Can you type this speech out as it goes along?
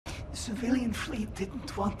civilian fleet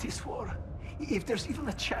didn't want this war. If there's even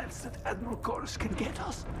a chance that Admiral Corus can get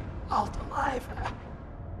us out alive,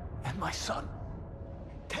 and my son,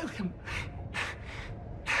 tell him,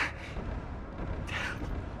 tell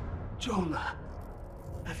Jonah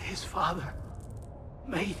that his father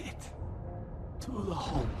made it to the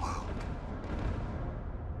home world.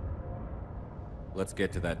 Let's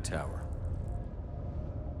get to that tower.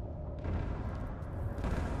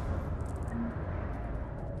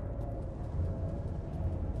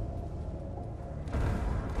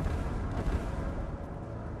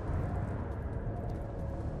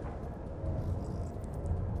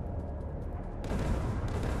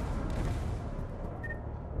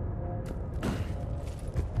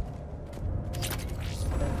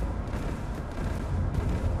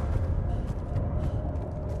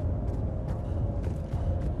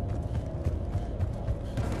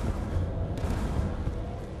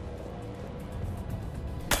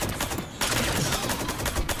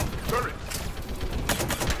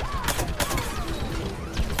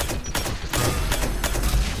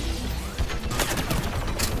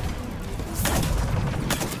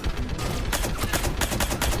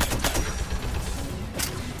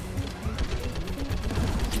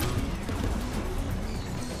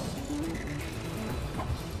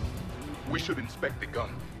 We should inspect the gun.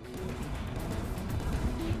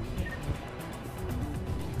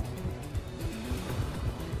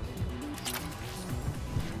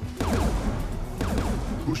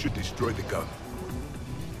 Who should destroy the gun?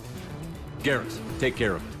 Garrus, take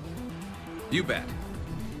care of it. You bet.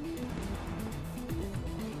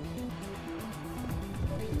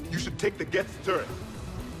 You should take the Geth's turret.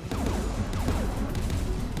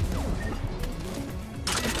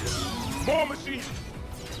 More machines!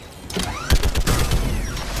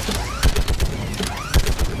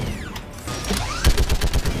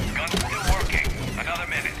 Gun's still working. Another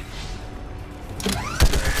minute.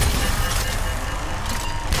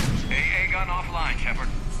 AA gun offline, Shepard.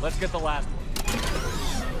 Let's get the last one.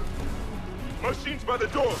 Machines by the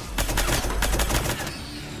door!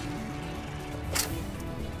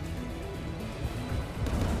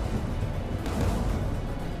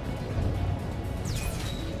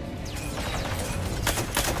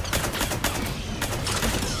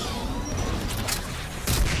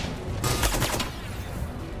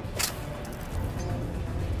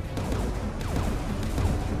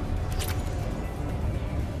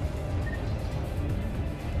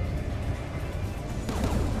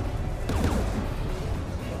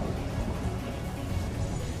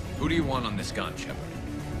 Who do you want on this gun, Shepard?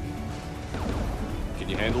 Can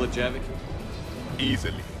you handle it, Javik?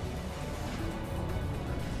 Easily.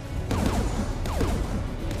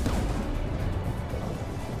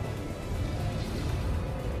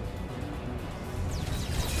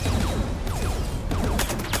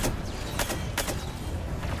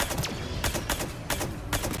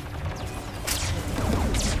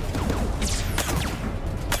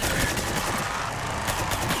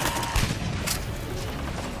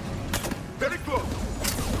 Very close.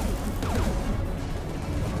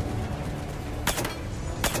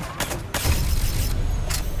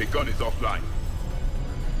 The gun is offline.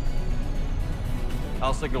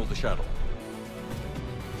 I'll signal the shuttle.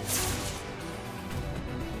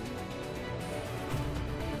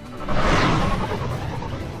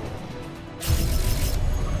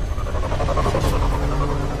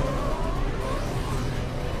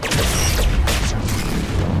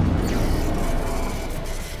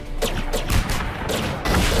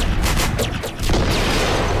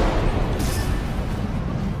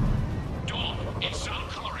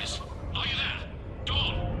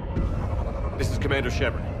 This is Commander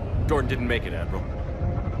Shepard. Jordan didn't make it, Admiral.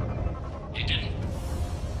 He didn't.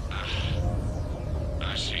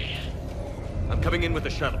 I see. I'm coming in with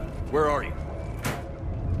the shuttle. Where are you?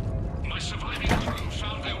 My surviving crew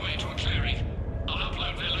found their way to a clearing. I'll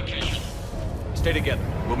upload their location. Stay together.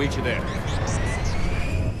 We'll meet you there.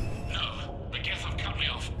 No, the Geth have cut me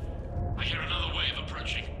off. I hear another wave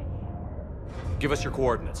approaching. Give us your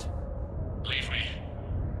coordinates. Leave me.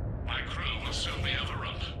 My crew will soon be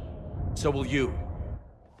overrun. So will you.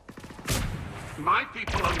 My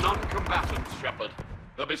people are non-combatants, Shepard.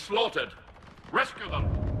 They'll be slaughtered. Rescue them!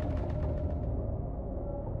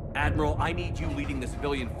 Admiral, I need you leading the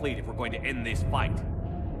civilian fleet if we're going to end this fight.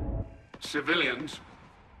 Civilians,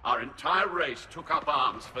 our entire race took up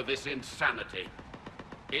arms for this insanity.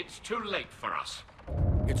 It's too late for us.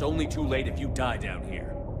 It's only too late if you die down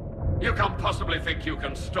here. You can't possibly think you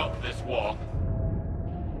can stop this war.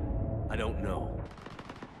 I don't know.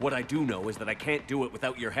 What I do know is that I can't do it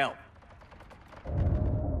without your help.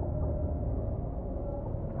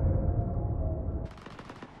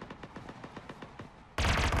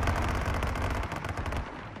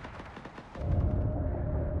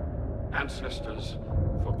 Ancestors,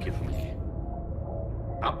 forgive me.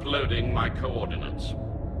 Uploading my coordinates.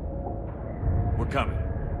 We're coming.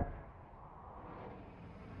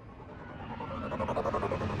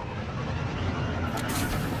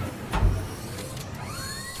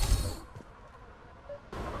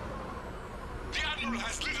 The Admiral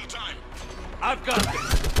has little time. I've got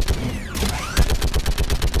this.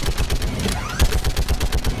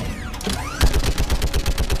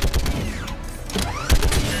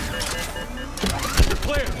 You're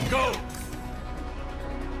clear. Go.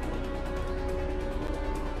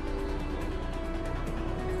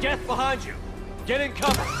 Geth behind you. Get in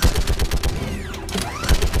cover.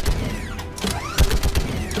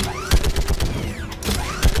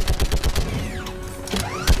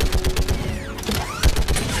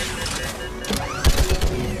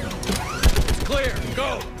 It's clear.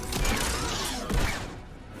 Go.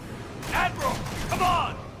 Admiral, come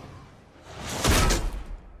on.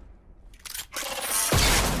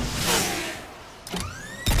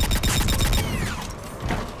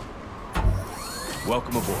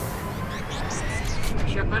 Welcome aboard.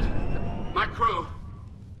 Shepard, my crew.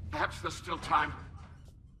 Perhaps there's still time.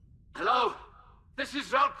 Hello? This is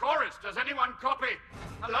Zalcoris. Does anyone copy?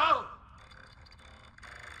 Hello?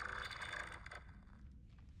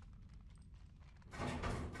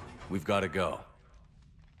 We've got to go.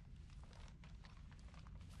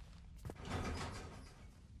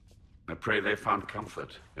 I pray they found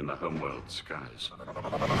comfort in the homeworld skies.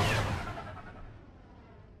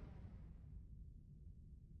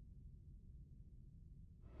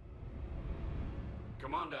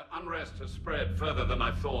 Commander, unrest has spread further than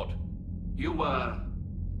I thought. You were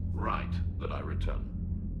right that I return.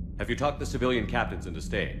 Have you talked the civilian captains into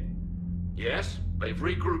staying? Yes, they've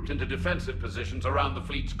regrouped into defensive positions around the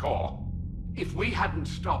fleet's core. If we hadn't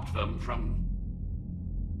stopped them from...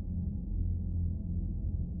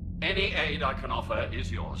 Any aid I can offer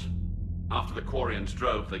is yours. After the Quarians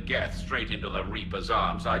drove the Geth straight into the Reaper's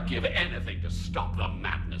arms, I'd give anything to stop the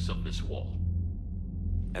madness of this war.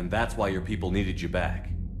 And that's why your people needed you back.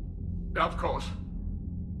 Of course.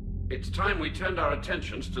 It's time we turned our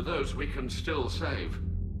attentions to those we can still save.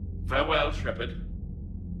 Farewell, Shepard.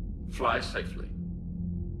 Fly safely.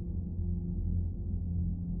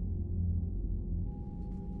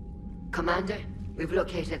 Commander, we've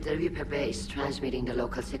located the Reaper base transmitting the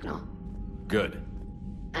local signal. Good.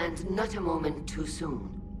 And not a moment too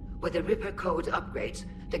soon. With the Reaper code upgrades,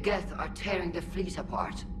 the Geth are tearing the fleet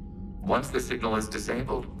apart. Once the signal is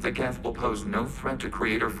disabled, the Geth will pose no threat to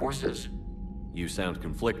Creator forces. You sound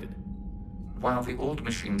conflicted. While the old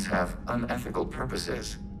machines have unethical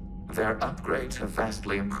purposes, their upgrades have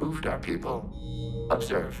vastly improved our people.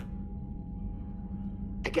 Observe.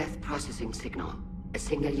 A Geth processing signal. A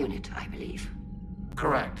single unit, I believe.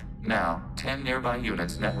 Correct. Now, 10 nearby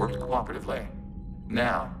units networked cooperatively.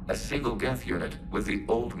 Now, a single Geth unit with the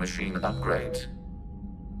old machine upgrades.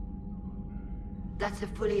 That's a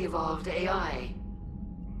fully evolved AI.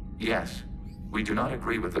 Yes, we do not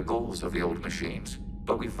agree with the goals of the old machines,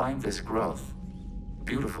 but we find this growth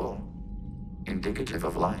beautiful, indicative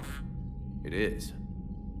of life. It is.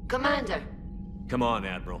 Commander! Come on,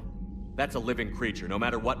 Admiral. That's a living creature, no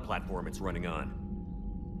matter what platform it's running on.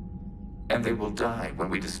 And they will die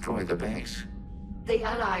when we destroy the base. They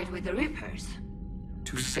allied with the Reapers.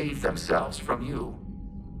 To save themselves from you.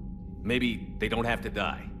 Maybe they don't have to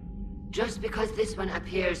die. Just because this one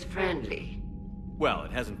appears friendly. Well,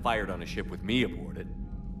 it hasn't fired on a ship with me aboard it.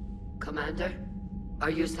 Commander, are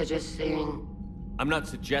you suggesting... I'm not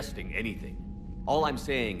suggesting anything. All I'm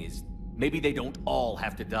saying is, maybe they don't all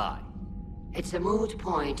have to die. It's a moot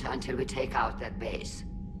point until we take out that base.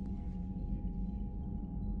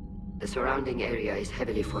 The surrounding area is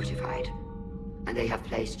heavily fortified, and they have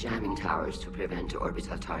placed jamming towers to prevent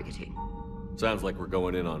orbital targeting. Sounds like we're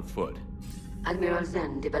going in on foot. Admiral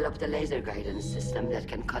Zen developed a laser guidance system that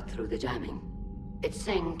can cut through the jamming. It's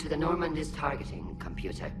synced to the Normandy's targeting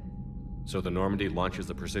computer. So the Normandy launches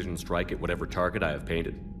a precision strike at whatever target I have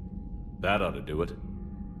painted? That ought to do it.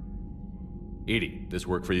 Edie, this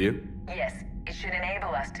work for you? Yes, it should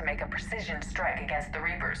enable us to make a precision strike against the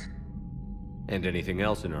Reapers. And anything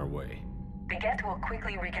else in our way? The Geth will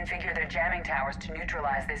quickly reconfigure their jamming towers to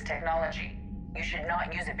neutralize this technology. You should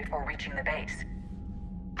not use it before reaching the base.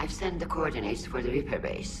 I've sent the coordinates for the Reaper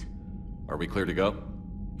base. Are we clear to go?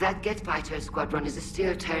 That Geth fighter squadron is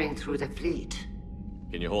still tearing through the fleet.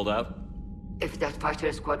 Can you hold out? If that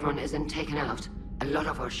fighter squadron isn't taken out, a lot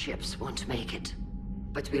of our ships won't make it.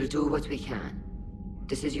 But we'll do what we can.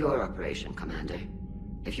 This is your operation, Commander.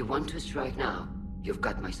 If you want to strike now, you've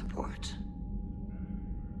got my support.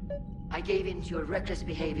 I gave in to your reckless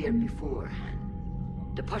behavior beforehand.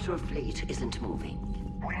 The patrol fleet isn't moving.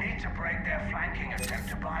 We need to break their flanking attempt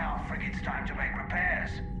to buy our frigates time to make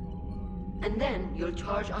repairs. And then you'll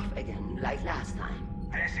charge off again, like last time.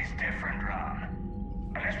 This is different,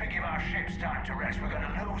 Ron. Unless we give our ships time to rest, we're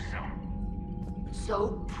gonna lose them.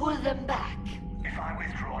 So pull them back. If I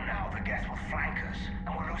withdraw now, the Geth will flank us,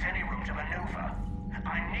 and we'll lose any room to maneuver.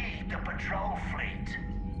 I need the patrol fleet.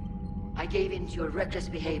 I gave in to your reckless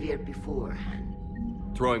behavior beforehand.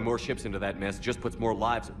 Throwing more ships into that mess just puts more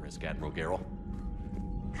lives at risk, Admiral Garrel.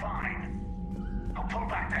 Fine. I'll pull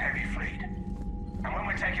back the heavy fleet. And when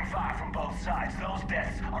we're taking fire from both sides, those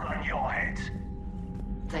deaths are on your heads.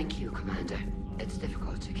 Thank you, Commander. It's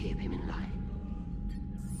difficult to keep him in line.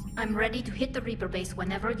 I'm ready to hit the Reaper base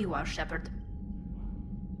whenever you are, Shepard.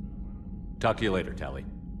 Talk to you later, Tali.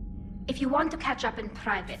 If you want to catch up in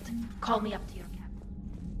private, call me up to your cabin.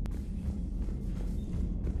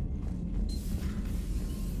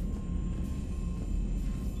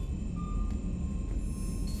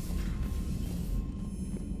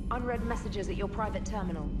 Unread messages at your private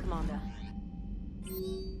terminal, Commander.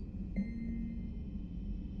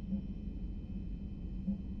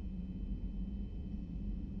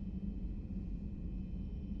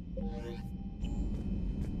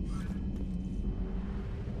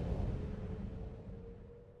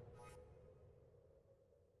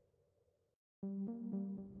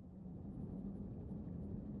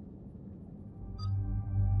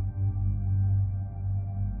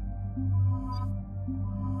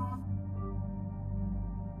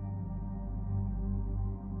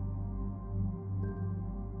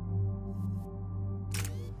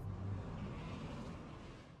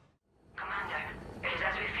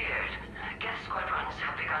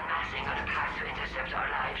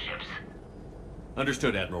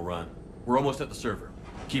 Understood, Admiral Ron. We're almost at the server.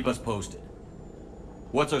 Keep us posted.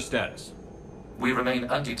 What's our status? We remain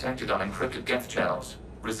undetected on encrypted Geth channels.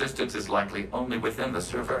 Resistance is likely only within the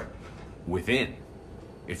server. Within?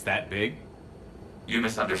 It's that big? You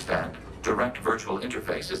misunderstand. Direct virtual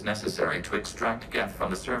interface is necessary to extract Geth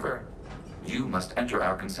from the server. You must enter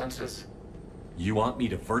our consensus. You want me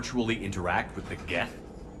to virtually interact with the Geth?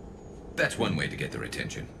 That's one way to get their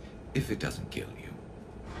attention, if it doesn't kill you.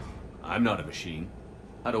 I'm not a machine.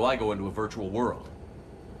 How do I go into a virtual world?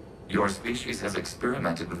 Your species has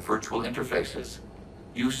experimented with virtual interfaces.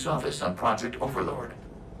 You saw this on Project Overlord.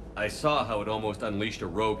 I saw how it almost unleashed a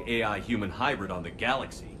rogue AI-human hybrid on the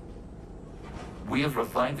galaxy. We have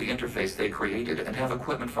refined the interface they created and have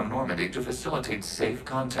equipment from Normandy to facilitate safe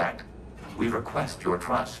contact. We request your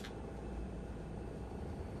trust.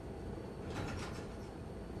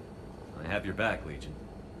 I have your back, Legion.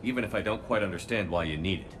 Even if I don't quite understand why you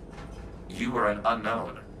need it. You are an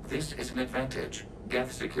unknown. This is an advantage.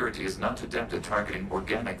 Geth security is not adept at targeting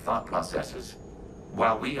organic thought processes.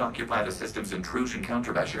 While we occupy the system's intrusion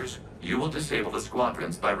countermeasures, you will disable the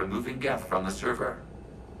squadrons by removing Geth from the server.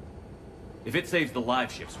 If it saves the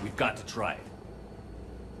live ships, we've got to try it.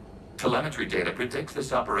 Telemetry data predicts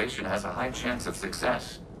this operation has a high chance of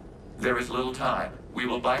success. There is little time. We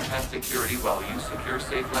will bypass security while you secure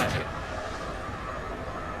safe landing.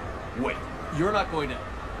 Wait, you're not going to...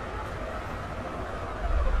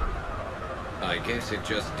 I guess it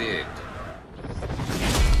just did.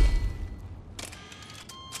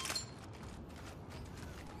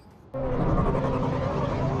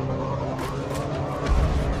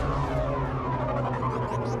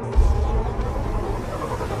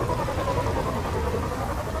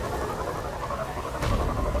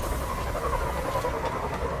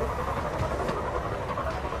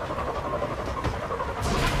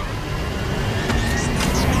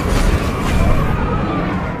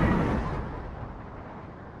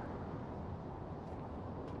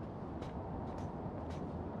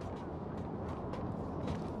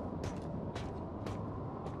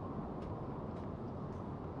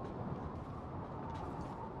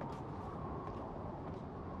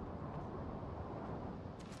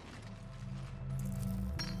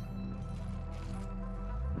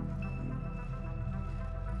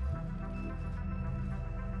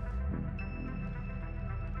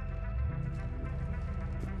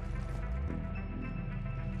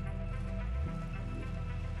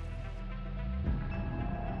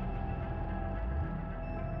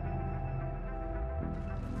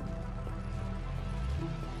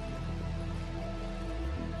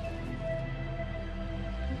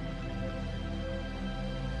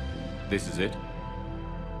 This is it?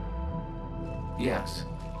 Yes.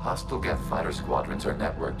 Hostile Geth fighter squadrons are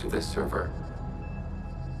networked to this server.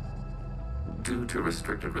 Due to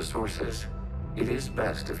restricted resources, it is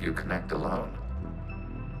best if you connect alone.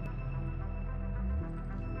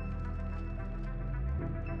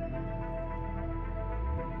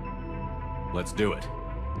 Let's do it.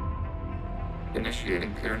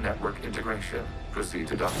 Initiating peer network integration. Proceed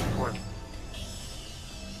to docking port.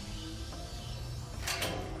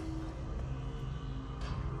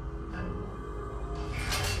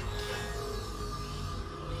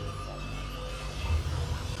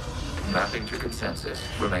 Mapping to consensus.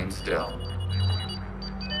 Remain still.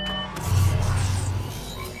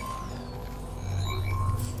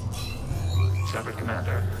 Shepard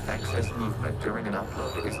Commander, access movement during an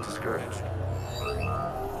upload is discouraged.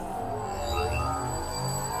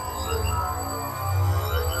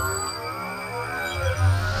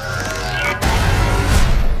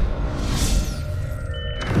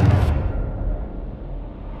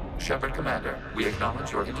 Shepard Commander, we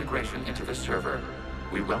acknowledge your integration into the server.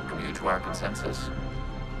 We welcome you to our consensus.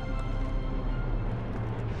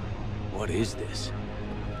 What is this?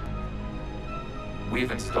 We've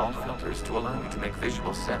installed filters to allow you to make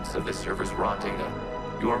visual sense of this server's raw data.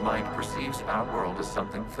 Your mind perceives our world as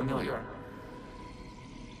something familiar.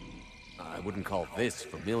 I wouldn't call this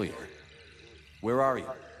familiar. Where are you?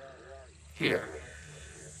 Here.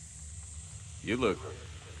 You look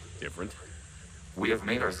different. We have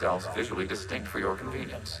made ourselves visually distinct for your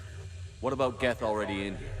convenience. What about Geth already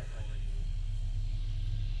in here?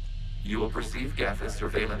 You will perceive Geth as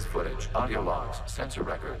surveillance footage, audio logs, sensor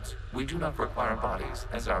records. We do not require bodies,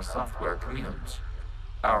 as our software communes.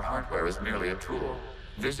 Our hardware is merely a tool.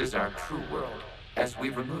 This is our true world. As we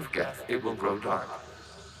remove Geth, it will grow dark.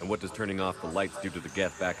 And what does turning off the lights do to the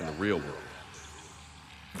Geth back in the real world?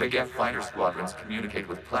 The Geth fighter squadrons communicate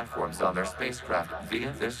with platforms on their spacecraft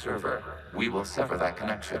via this server. We will sever that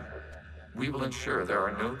connection. We will ensure there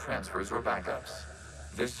are no transfers or backups.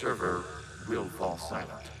 This server will fall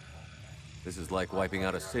silent. This is like wiping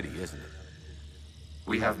out a city, isn't it?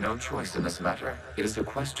 We have no choice in this matter. It is a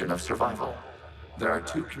question of survival. There are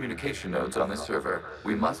 2 communication nodes on this server.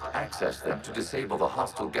 We must access them to disable the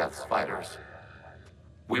hostile Geth's fighters.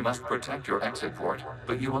 We must protect your exit port,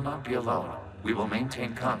 but you will not be alone. We will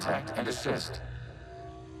maintain contact and assist.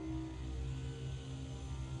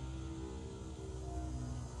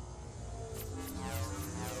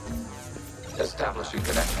 Establishing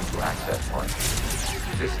connection to access point.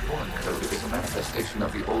 This foreign code is a manifestation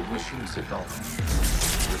of the old machine signal.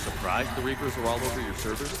 You're surprised the Reapers are all over your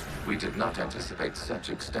servers? We did not anticipate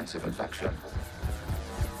such extensive infection.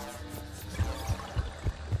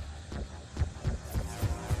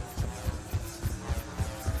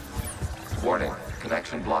 Warning,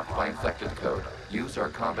 connection blocked by infected code. Use our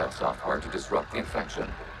combat software to disrupt the infection.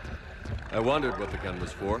 I wondered what the gun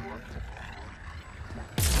was for.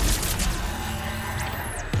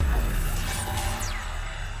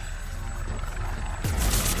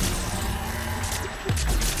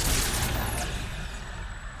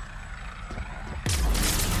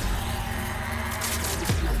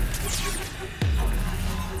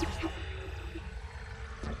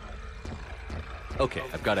 Okay,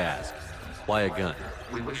 I've got to ask. Why a gun?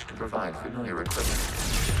 We wish to provide familiar equipment.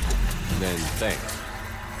 Then thanks.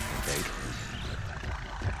 Okay.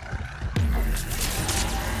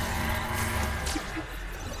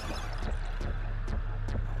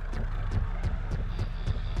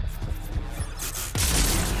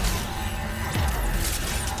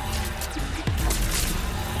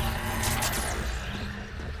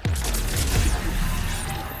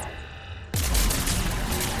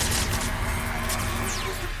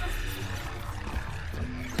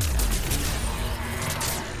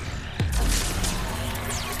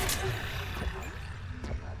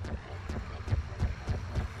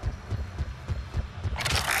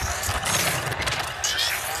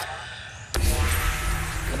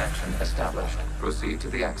 Established. Proceed to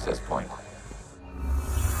the access point.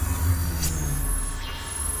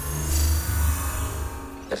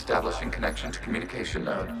 Establishing connection to communication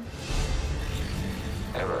node.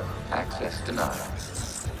 Error. Access denied.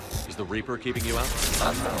 Is the Reaper keeping you out?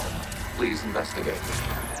 Unknown. Please investigate.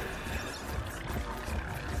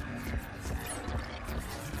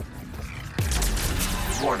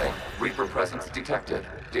 Warning. Reaper presence detected.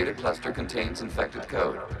 Data cluster contains infected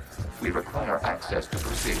code. We require access to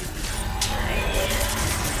proceed.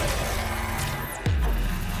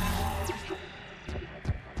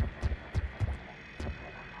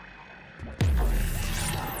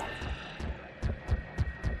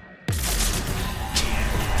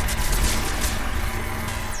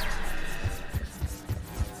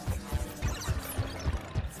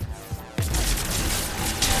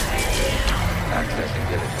 Accessing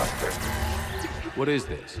data cluster. What is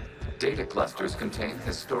this? Data clusters contain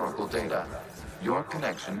historical data. Your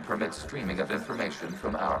connection permits streaming of information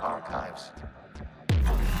from our archives.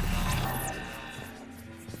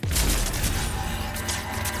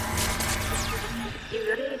 Do you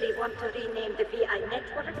really want to rename the VI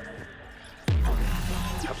network?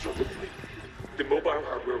 Absolutely. The mobile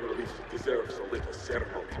hardware release deserves a little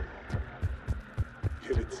ceremony.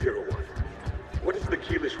 Unit 01. What is the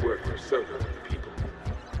Keelish word for servant of the people?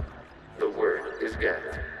 The word is geth.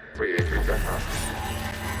 Reagents are not.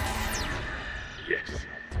 Yes.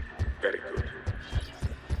 Very good.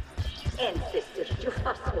 Ancestors, you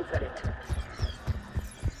fuss over it.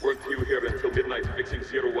 Weren't you here until midnight fixing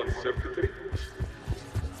 01's circuitry?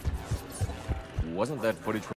 Wasn't that footage from